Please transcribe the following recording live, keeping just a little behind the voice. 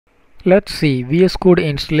Let's see VS Code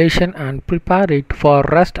installation and prepare it for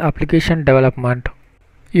REST application development.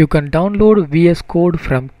 You can download VS Code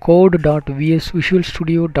from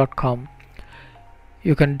code.vsvisualstudio.com.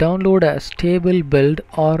 You can download a stable build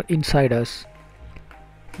or insiders.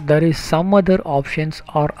 There is some other options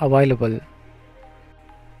are available.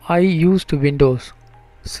 I used Windows.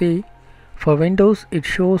 See, for Windows it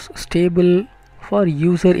shows stable for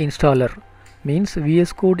user installer, means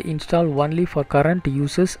VS Code install only for current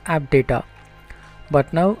users app data.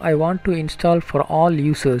 But now I want to install for all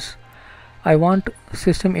users. I want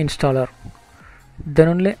system installer. Then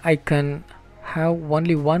only I can have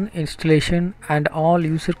only one installation and all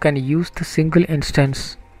user can use the single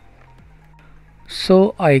instance.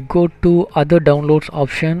 So I go to other downloads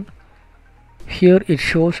option. Here it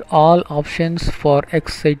shows all options for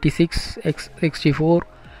x86, x64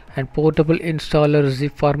 and portable installer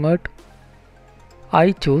zip format.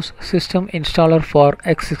 I choose system installer for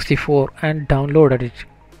x64 and downloaded it.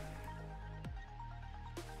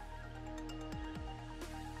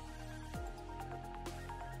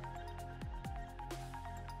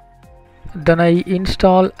 Then I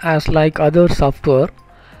install as like other software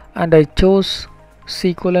and I chose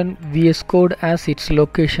VS Code as its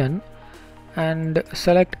location and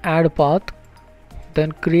select add path,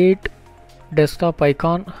 then create desktop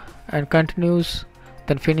icon and continues,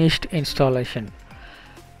 then finished installation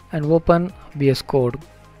and open VS Code.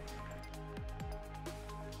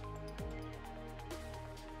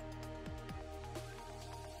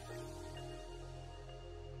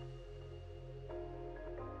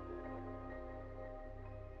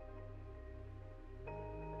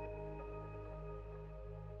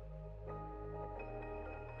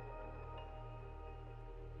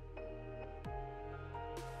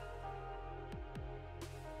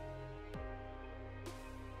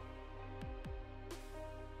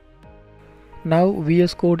 Now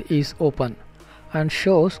VS Code is open and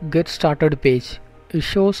shows get started page. It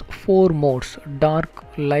shows 4 modes: dark,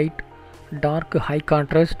 light, dark high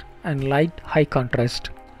contrast and light high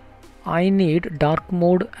contrast. I need dark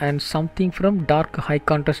mode and something from dark high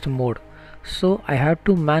contrast mode, so I have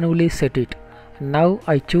to manually set it. Now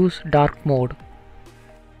I choose dark mode.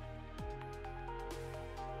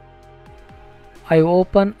 I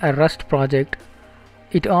open a Rust project.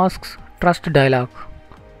 It asks trust dialog.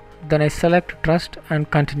 Then I select trust and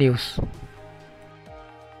continues.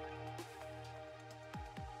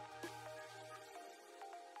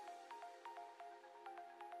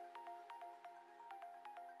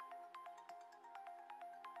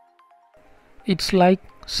 It's like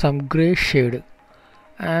some gray shade,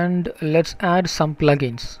 and let's add some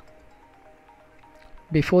plugins.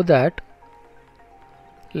 Before that,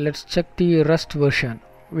 let's check the Rust version.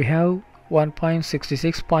 We have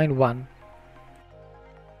 1.66.1.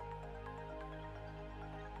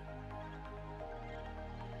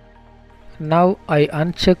 Now I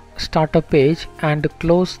uncheck startup page and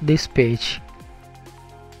close this page.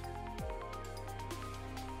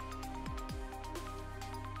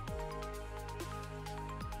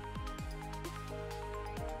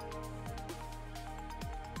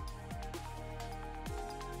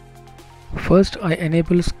 First I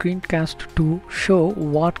enable screencast to show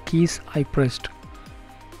what keys I pressed.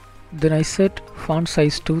 Then I set font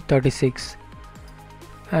size to 36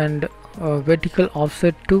 and vertical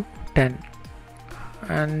offset to 10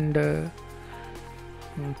 and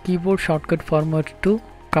keyboard shortcut format to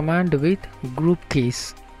command with group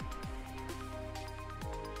keys.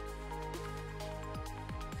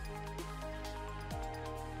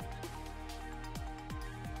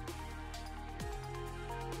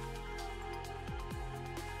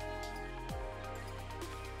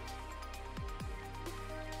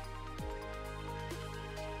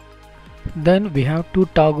 Then we have to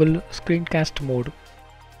toggle screencast mode.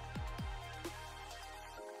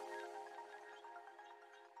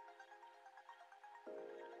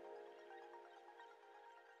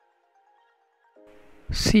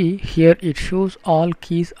 See, here it shows all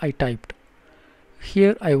keys I typed.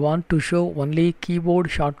 Here I want to show only keyboard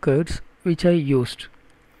shortcuts which I used,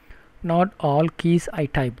 not all keys I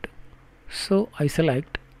typed. So I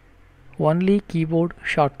select only keyboard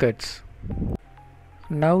shortcuts.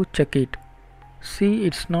 Now check it. See,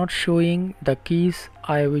 it's not showing the keys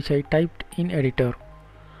which I typed in editor,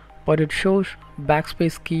 but it shows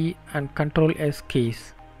backspace key and Ctrl S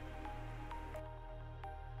keys.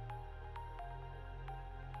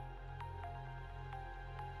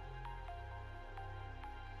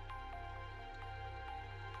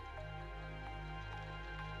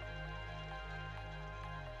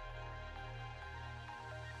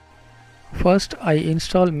 First I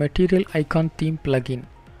install Material Icon Theme plugin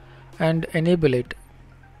and enable it.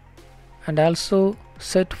 and also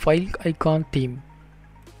set file icon theme.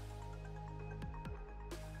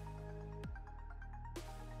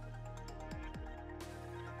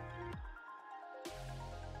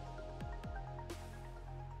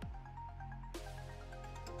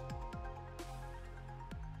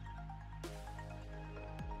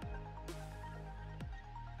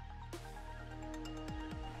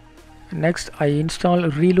 Next, I install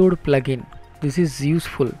reload plugin. This is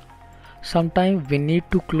useful. Sometimes we need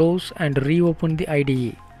to close and reopen the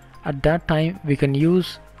IDE. At that time we can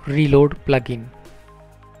use reload plugin.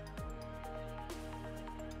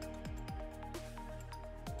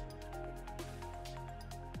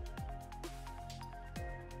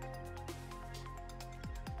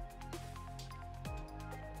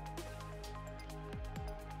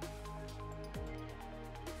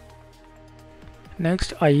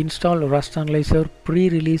 Next, I install Rust Analyzer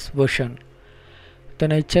pre-release version.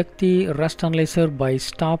 Then I check the Rust Analyzer by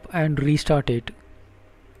stop and restart it.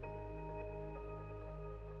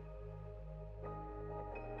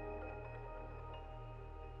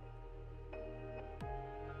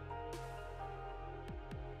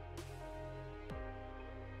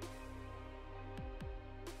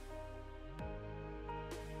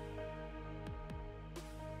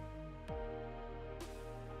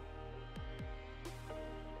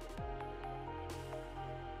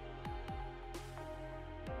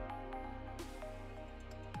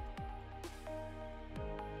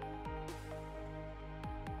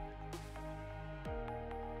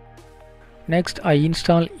 Next, I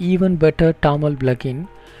install even better TOML plugin.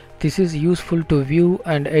 This is useful to view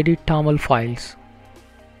and edit TOML files.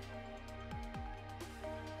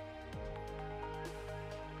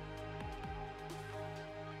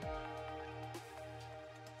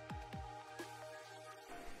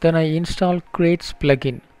 Then I install crates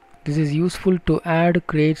plugin. This is useful to add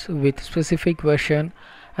crates with specific version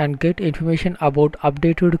and get information about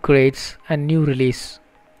updated crates and new release.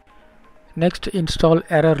 Next, install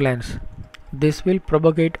error lens. This will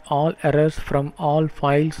propagate all errors from all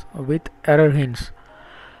files with error hints.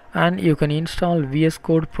 And you can install VS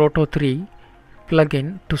Code Proto 3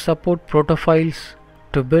 plugin to support proto files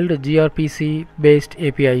to build gRPC based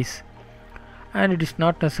APIs. And it is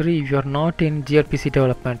not necessary if you are not in gRPC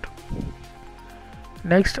development.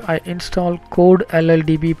 Next, I install Code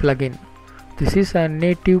LLDB plugin. This is a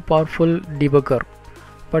native powerful debugger,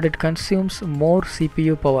 but it consumes more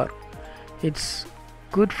CPU power. It's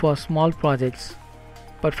good for small projects,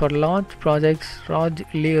 but for large projects,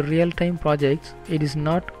 real-time projects, it is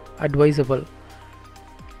not advisable.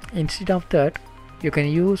 Instead of that, you can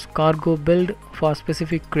use cargo build for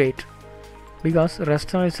specific crate, because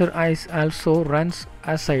Rust Analyzer also runs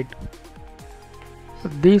aside.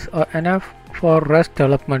 These are enough for Rust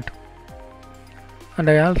development. And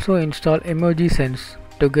I also install Emoji Sense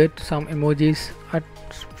to get some emojis at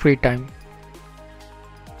free time.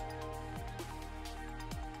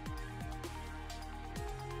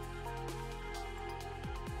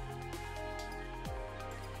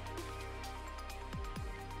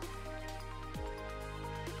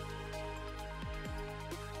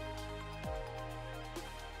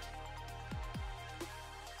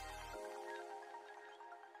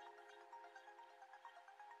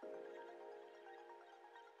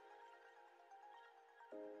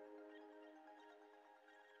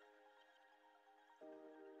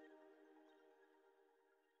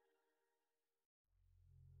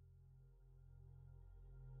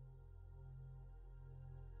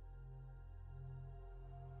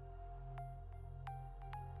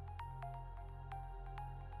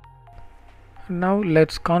 Now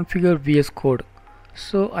let's configure VS Code.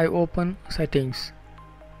 So I open settings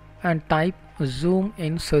and type zoom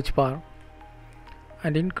in search bar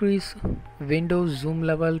and increase Windows zoom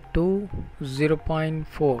level to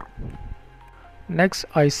 0.4. Next,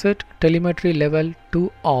 I set telemetry level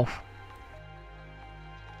to off.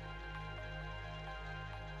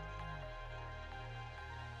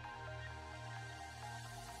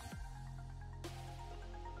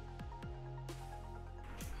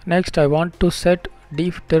 Next, I want to set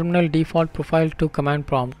terminal default profile to command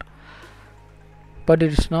prompt, but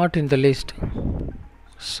it is not in the list.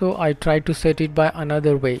 So I try to set it by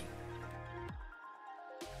another way.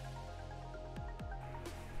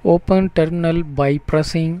 Open terminal by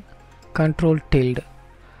pressing Ctrl+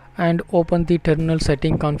 and open the terminal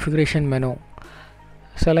setting configuration menu.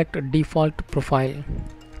 Select default profile.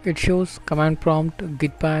 It shows command prompt,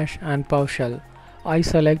 git bash and PowerShell. I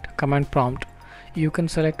select command prompt. You can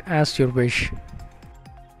select as your wish.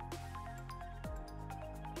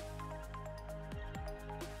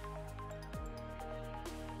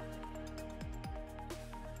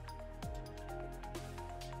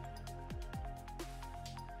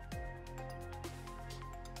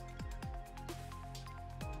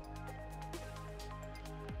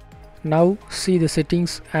 Now see the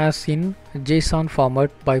settings as in JSON format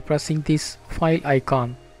by pressing this file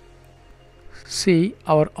icon. See,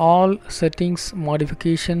 our all settings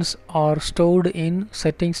modifications are stored in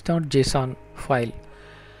settings.json file.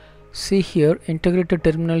 See here, integrated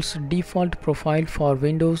terminal's default profile for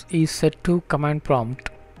Windows is set to command prompt.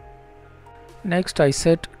 Next I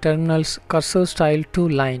set terminal's cursor style to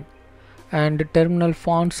line and terminal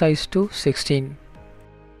font size to 16.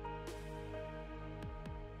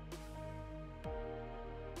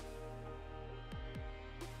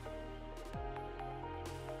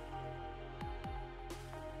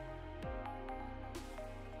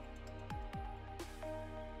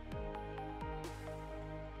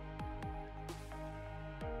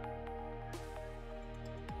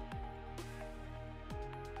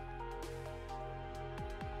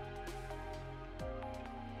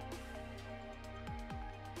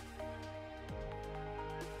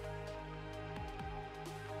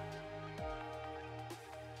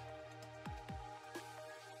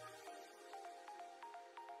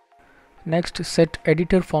 Next set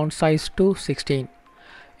editor font size to 16.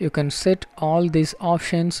 You can set all these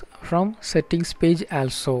options from settings page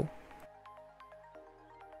also.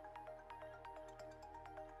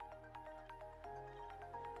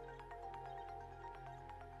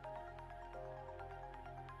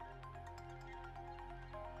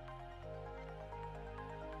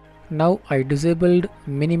 Now I disabled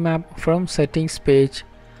minimap from settings page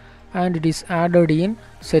and it is added in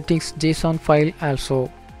settings JSON file also.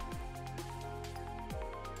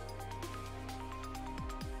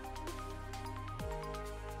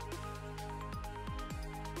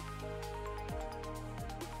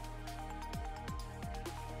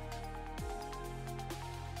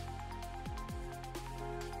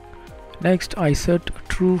 Next I set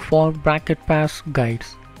true for bracket pass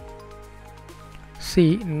guides.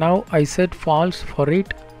 See, now I set false for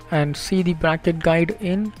it and see the bracket guide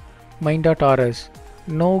in main.rs.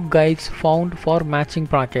 No guides found for matching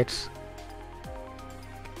brackets.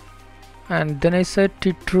 And then I set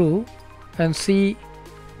it true and see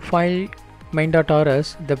file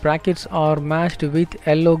main.rs, the brackets are matched with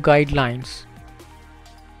yellow guidelines.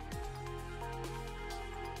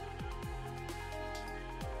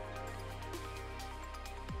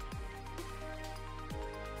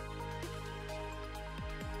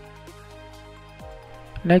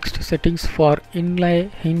 Next, settings for inlay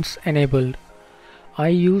hints enabled. I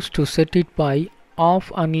used to set it by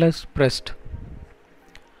off unless pressed.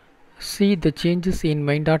 See the changes in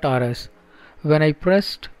main.rs. When I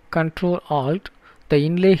pressed Ctrl Alt, the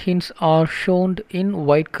inlay hints are shown in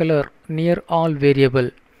white color near all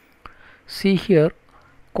variable. See here,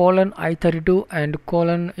 :i32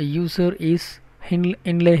 and :user is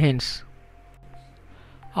inlay hints.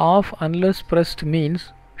 Off unless pressed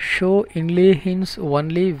means show inlay hints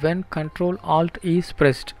only when Ctrl Alt is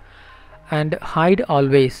pressed and hide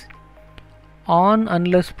always. On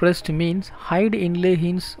unless pressed means hide inlay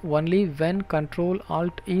hints only when Ctrl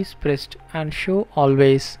Alt is pressed and show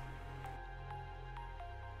always.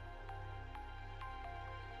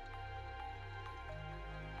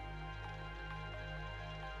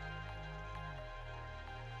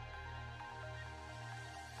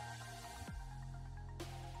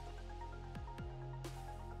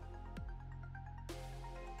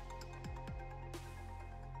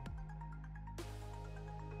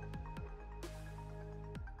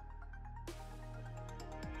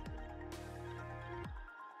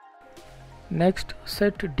 Next,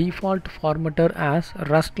 set default formatter as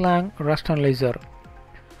rustlang rust analyzer.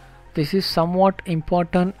 This is somewhat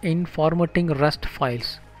important in formatting Rust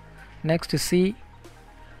files. Next, see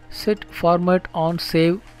set format on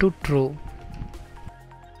save to true.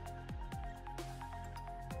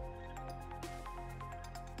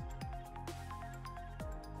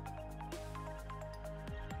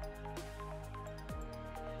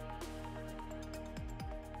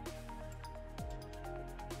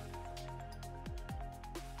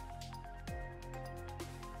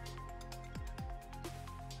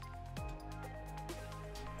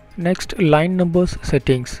 Next, line numbers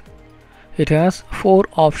settings. It has 4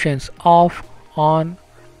 options: off, on,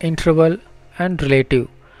 interval and relative.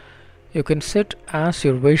 You can set as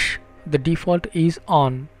you wish. The default is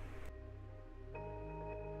on.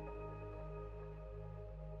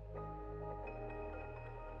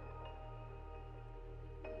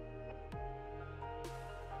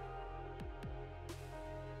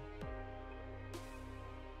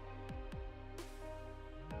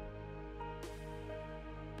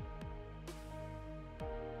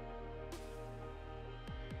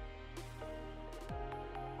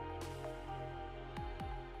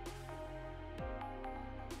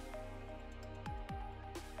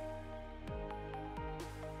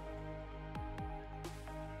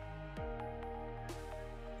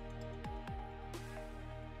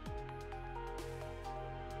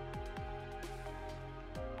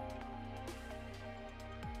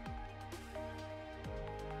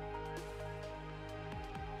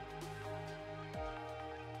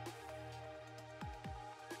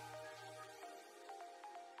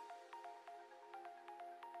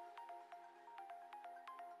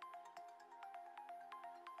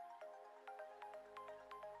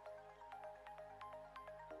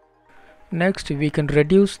 Next, we can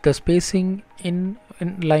reduce the spacing in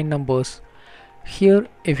line numbers. Here,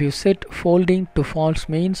 if you set folding to false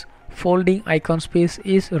means folding icon space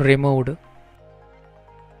is removed.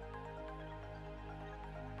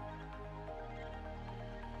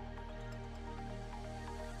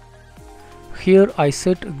 Here I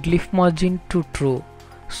set glyph margin to true,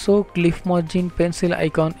 so glyph margin pencil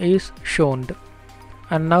icon is shown.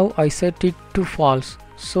 And now I set it to false,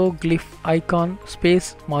 so glyph icon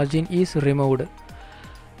space margin is removed.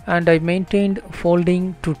 And I maintained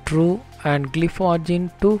folding to true and glyph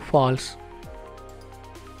margin to false.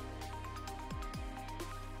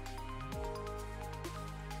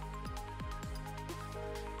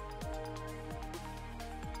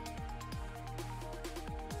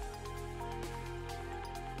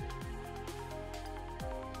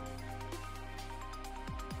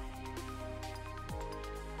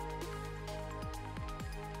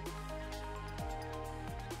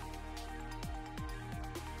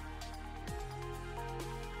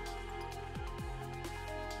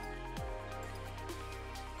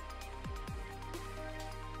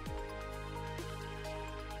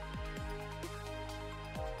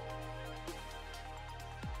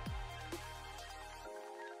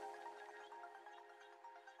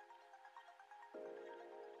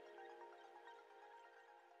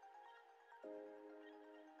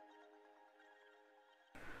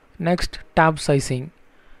 Next, tab sizing.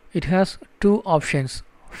 It has two options,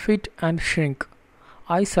 fit and shrink.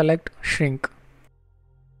 I select shrink.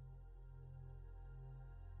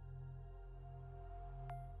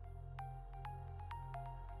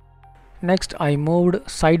 Next, I moved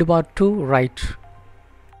sidebar to right.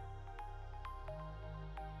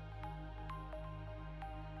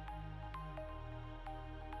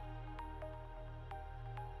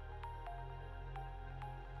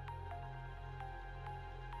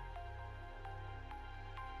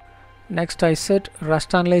 Next, I set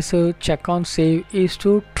Rust Analyzer check on save is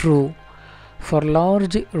to true. For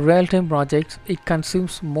large real-time projects, it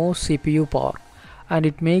consumes more CPU power and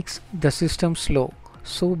it makes the system slow.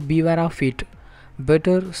 So beware of it.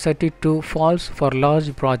 Better set it to false for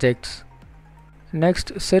large projects.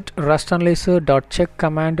 Next, set Rust Analyzer.check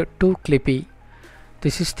command to Clippy.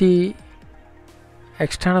 This is the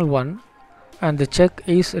external one and the check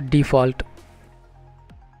is default.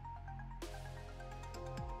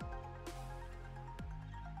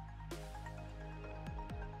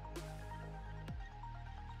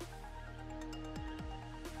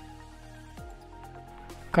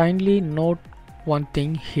 Kindly note one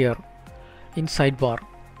thing here in sidebar.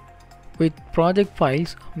 With project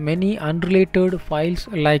files, many unrelated files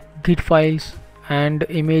like git files and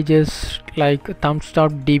images like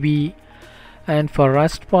thumbs.db, and for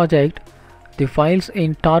Rust project the files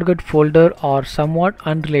in target folder are somewhat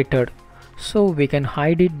unrelated, so we can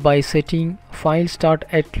hide it by setting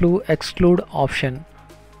files.exclude option.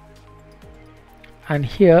 And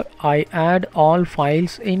here I add all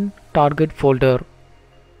files in target folder,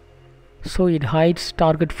 so it hides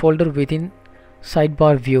target folder within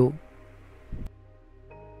sidebar view.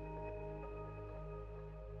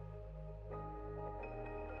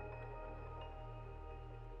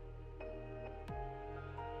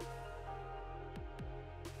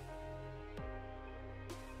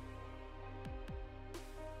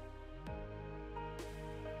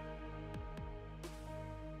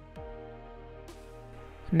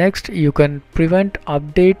 Next, you can prevent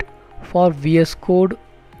update for VS Code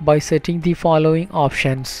by setting the following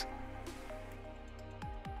options.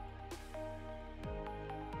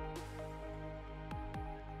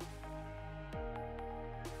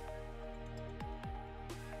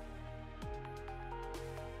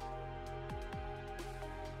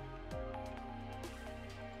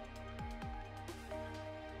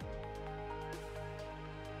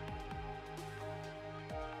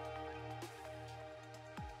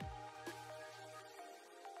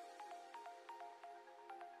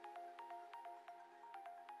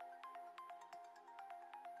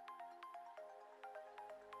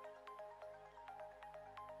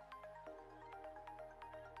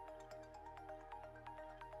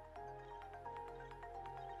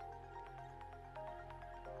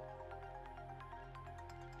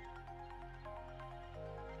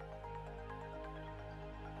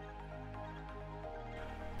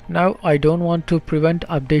 Now I don't want to prevent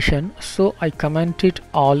updation, so I commented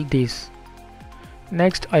all these.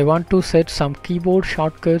 Next, I want to set some keyboard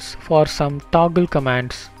shortcuts for some toggle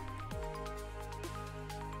commands.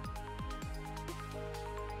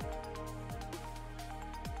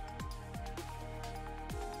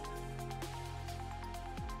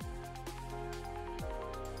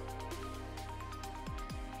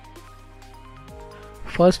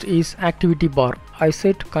 First is activity bar. I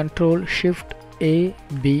set Ctrl Shift A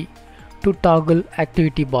B to toggle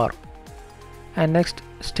activity bar, and next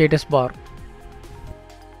status bar.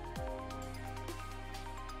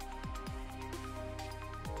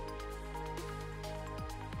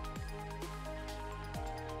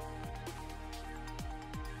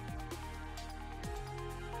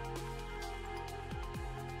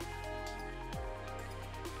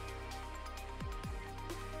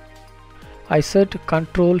 I set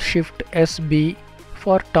Ctrl Shift SB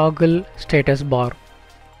for toggle status bar.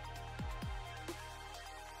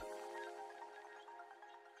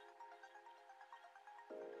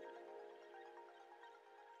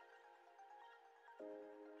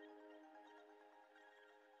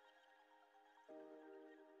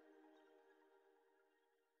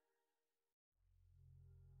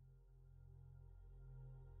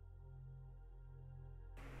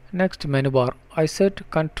 Next menu bar. I set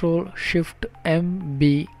Ctrl Shift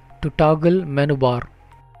MB to toggle menu bar.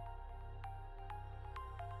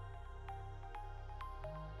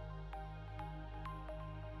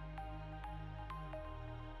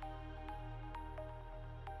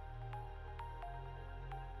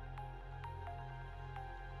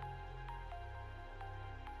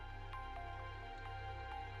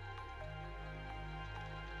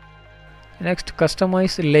 Next,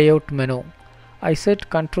 customize layout menu. I set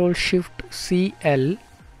Ctrl Shift CL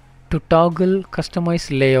to toggle customize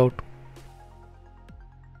layout.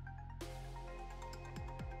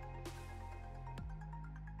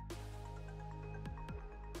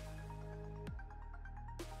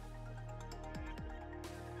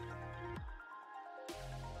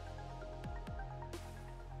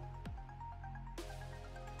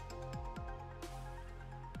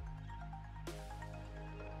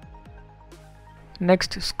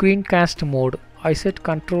 Next, screencast mode. I set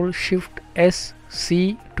Ctrl Shift S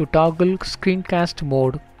C to toggle screencast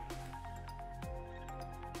mode.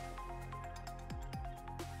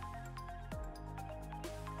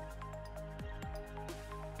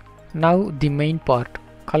 Now the main part,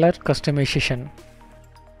 color customization.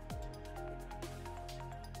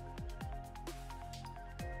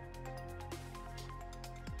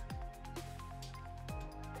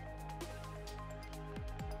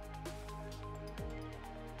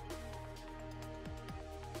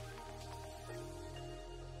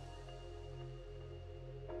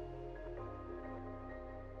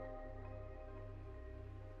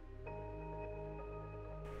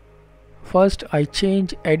 First, I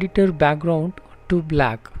change editor background to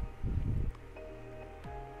black.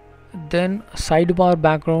 Then sidebar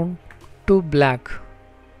background to black.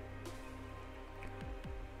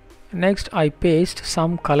 Next, I paste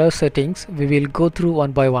some color settings. We will go through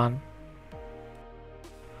one by one.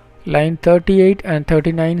 Line 38 and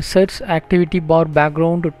 39 sets activity bar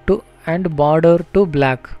background to and border to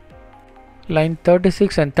black. Line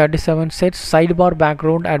 36 and 37 sets sidebar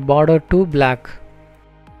background and border to black.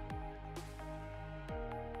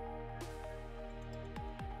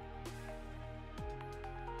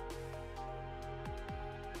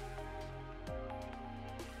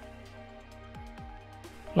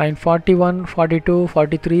 Line 41, 42,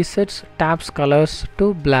 43 sets tabs colors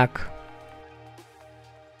to black.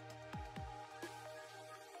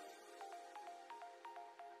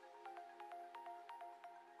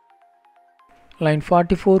 Line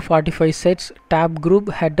 44, 45 sets tab group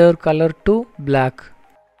header color to black.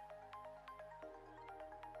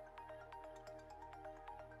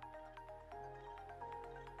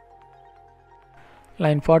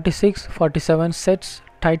 Line 46, 47 sets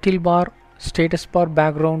title bar status bar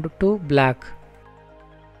background to black.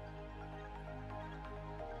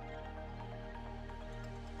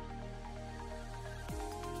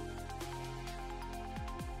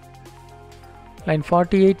 Line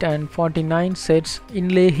 48 and 49 sets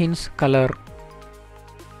inlay hints color.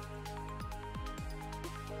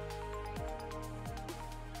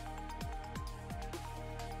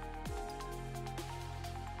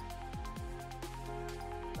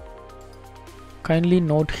 Kindly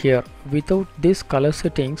note here, without these color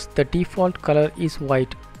settings, the default color is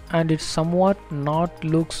white and it somewhat not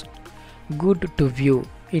looks good to view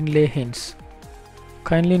inlay hints.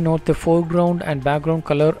 Kindly note the foreground and background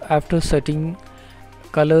color after setting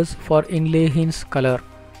colors for inlay hints color.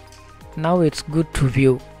 Now it's good to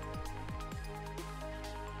view.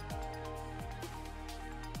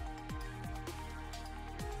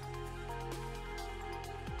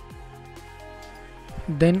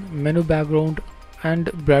 Then menu background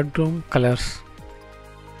and background colors.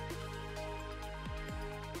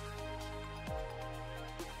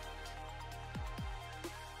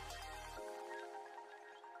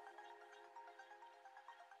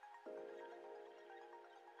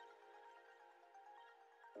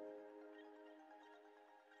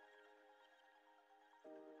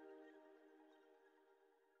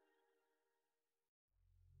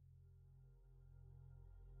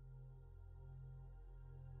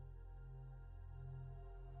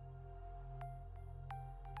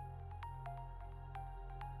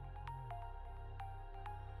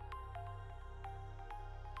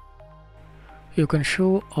 You can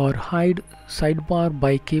show or hide sidebar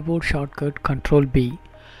by keyboard shortcut Ctrl B.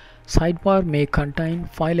 Sidebar may contain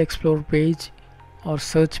File Explorer page or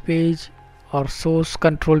search page or source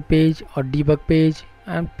control page or debug page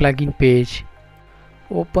and plugin page.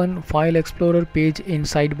 Open File Explorer page in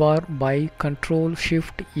sidebar by Ctrl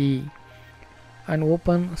Shift E and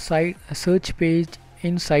open search page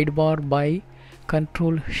in sidebar by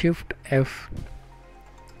Ctrl Shift F.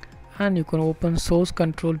 And you can open source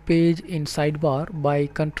control page in sidebar by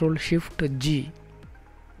Ctrl Shift G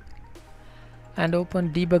and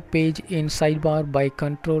open debug page in sidebar by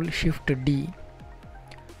Ctrl Shift D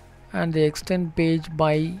and the extend page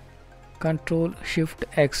by Ctrl Shift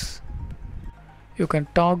X. You can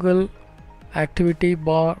toggle activity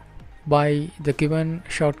bar by the given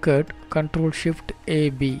shortcut Ctrl Shift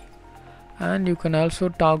AB and you can also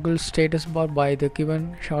toggle status bar by the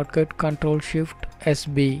given shortcut Ctrl Shift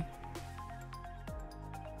SB.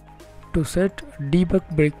 To set debug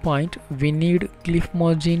breakpoint, we need cliff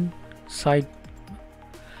margin side.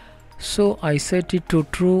 So I set it to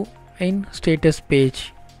true in status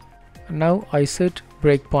page. Now I set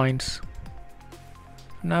breakpoints.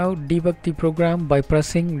 Now debug the program by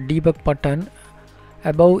pressing debug button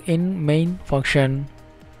above in main function.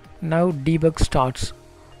 Now debug starts.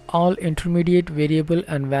 All intermediate variable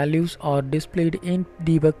and values are displayed in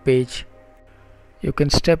debug page. You can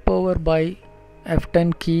step over by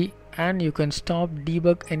F10 key and you can stop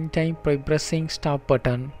debug anytime by pressing stop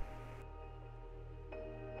button.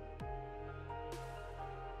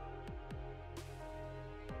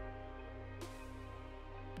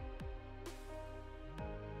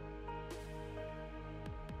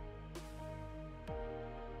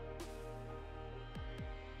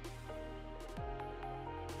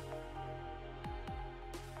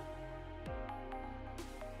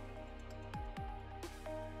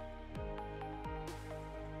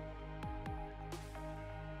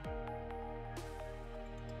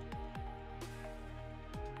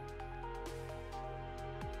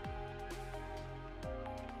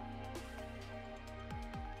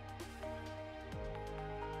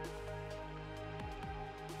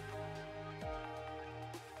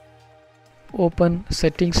 Open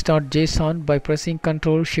settings.json by pressing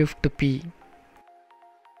Ctrl Shift P.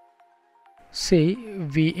 Say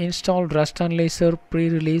we installed Rust Analyzer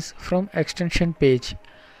pre-release from extension page,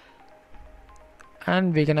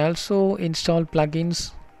 and we can also install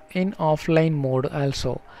plugins in offline mode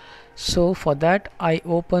also. So for that I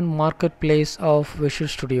open Marketplace of Visual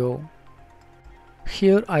Studio.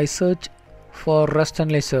 Here I search for Rust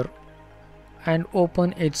Analyzer and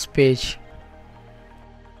open its page.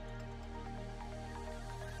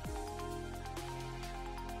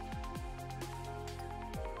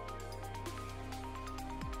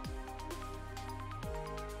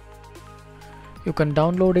 You can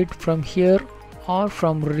download it from here or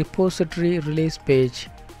from repository release page.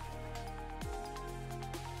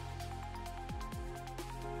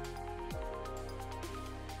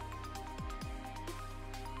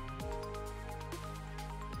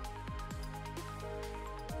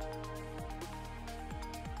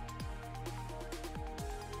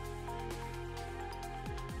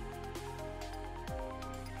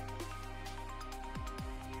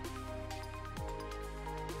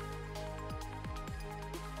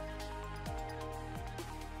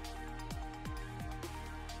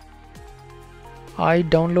 I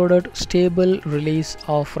downloaded stable release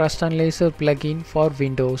of Rust Analyzer plugin for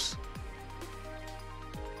Windows.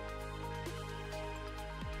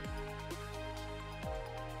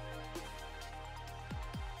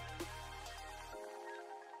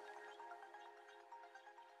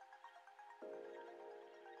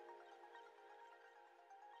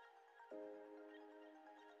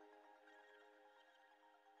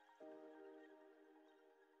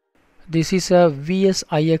 This is a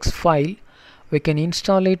VSIX file. We can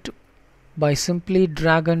install it by simply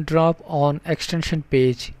drag and drop on extension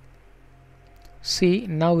page. See,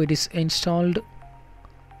 now it is installed.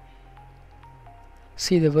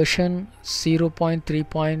 See the version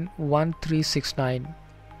 0.3.1369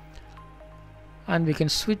 and we can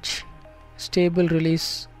switch stable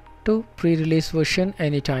release to pre-release version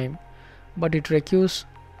anytime, but it requires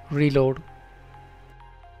reload.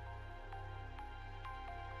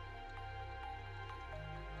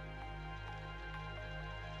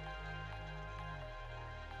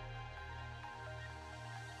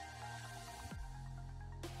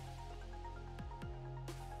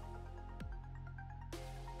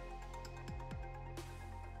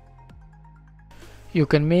 You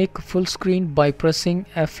can make full screen by pressing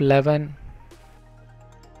F11.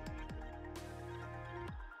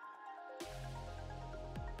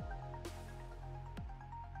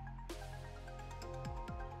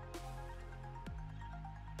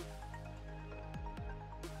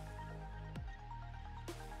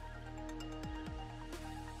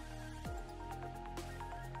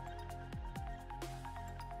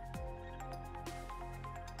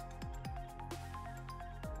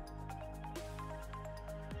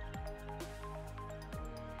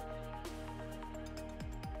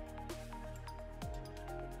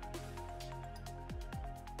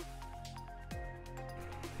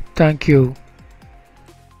 Thank you.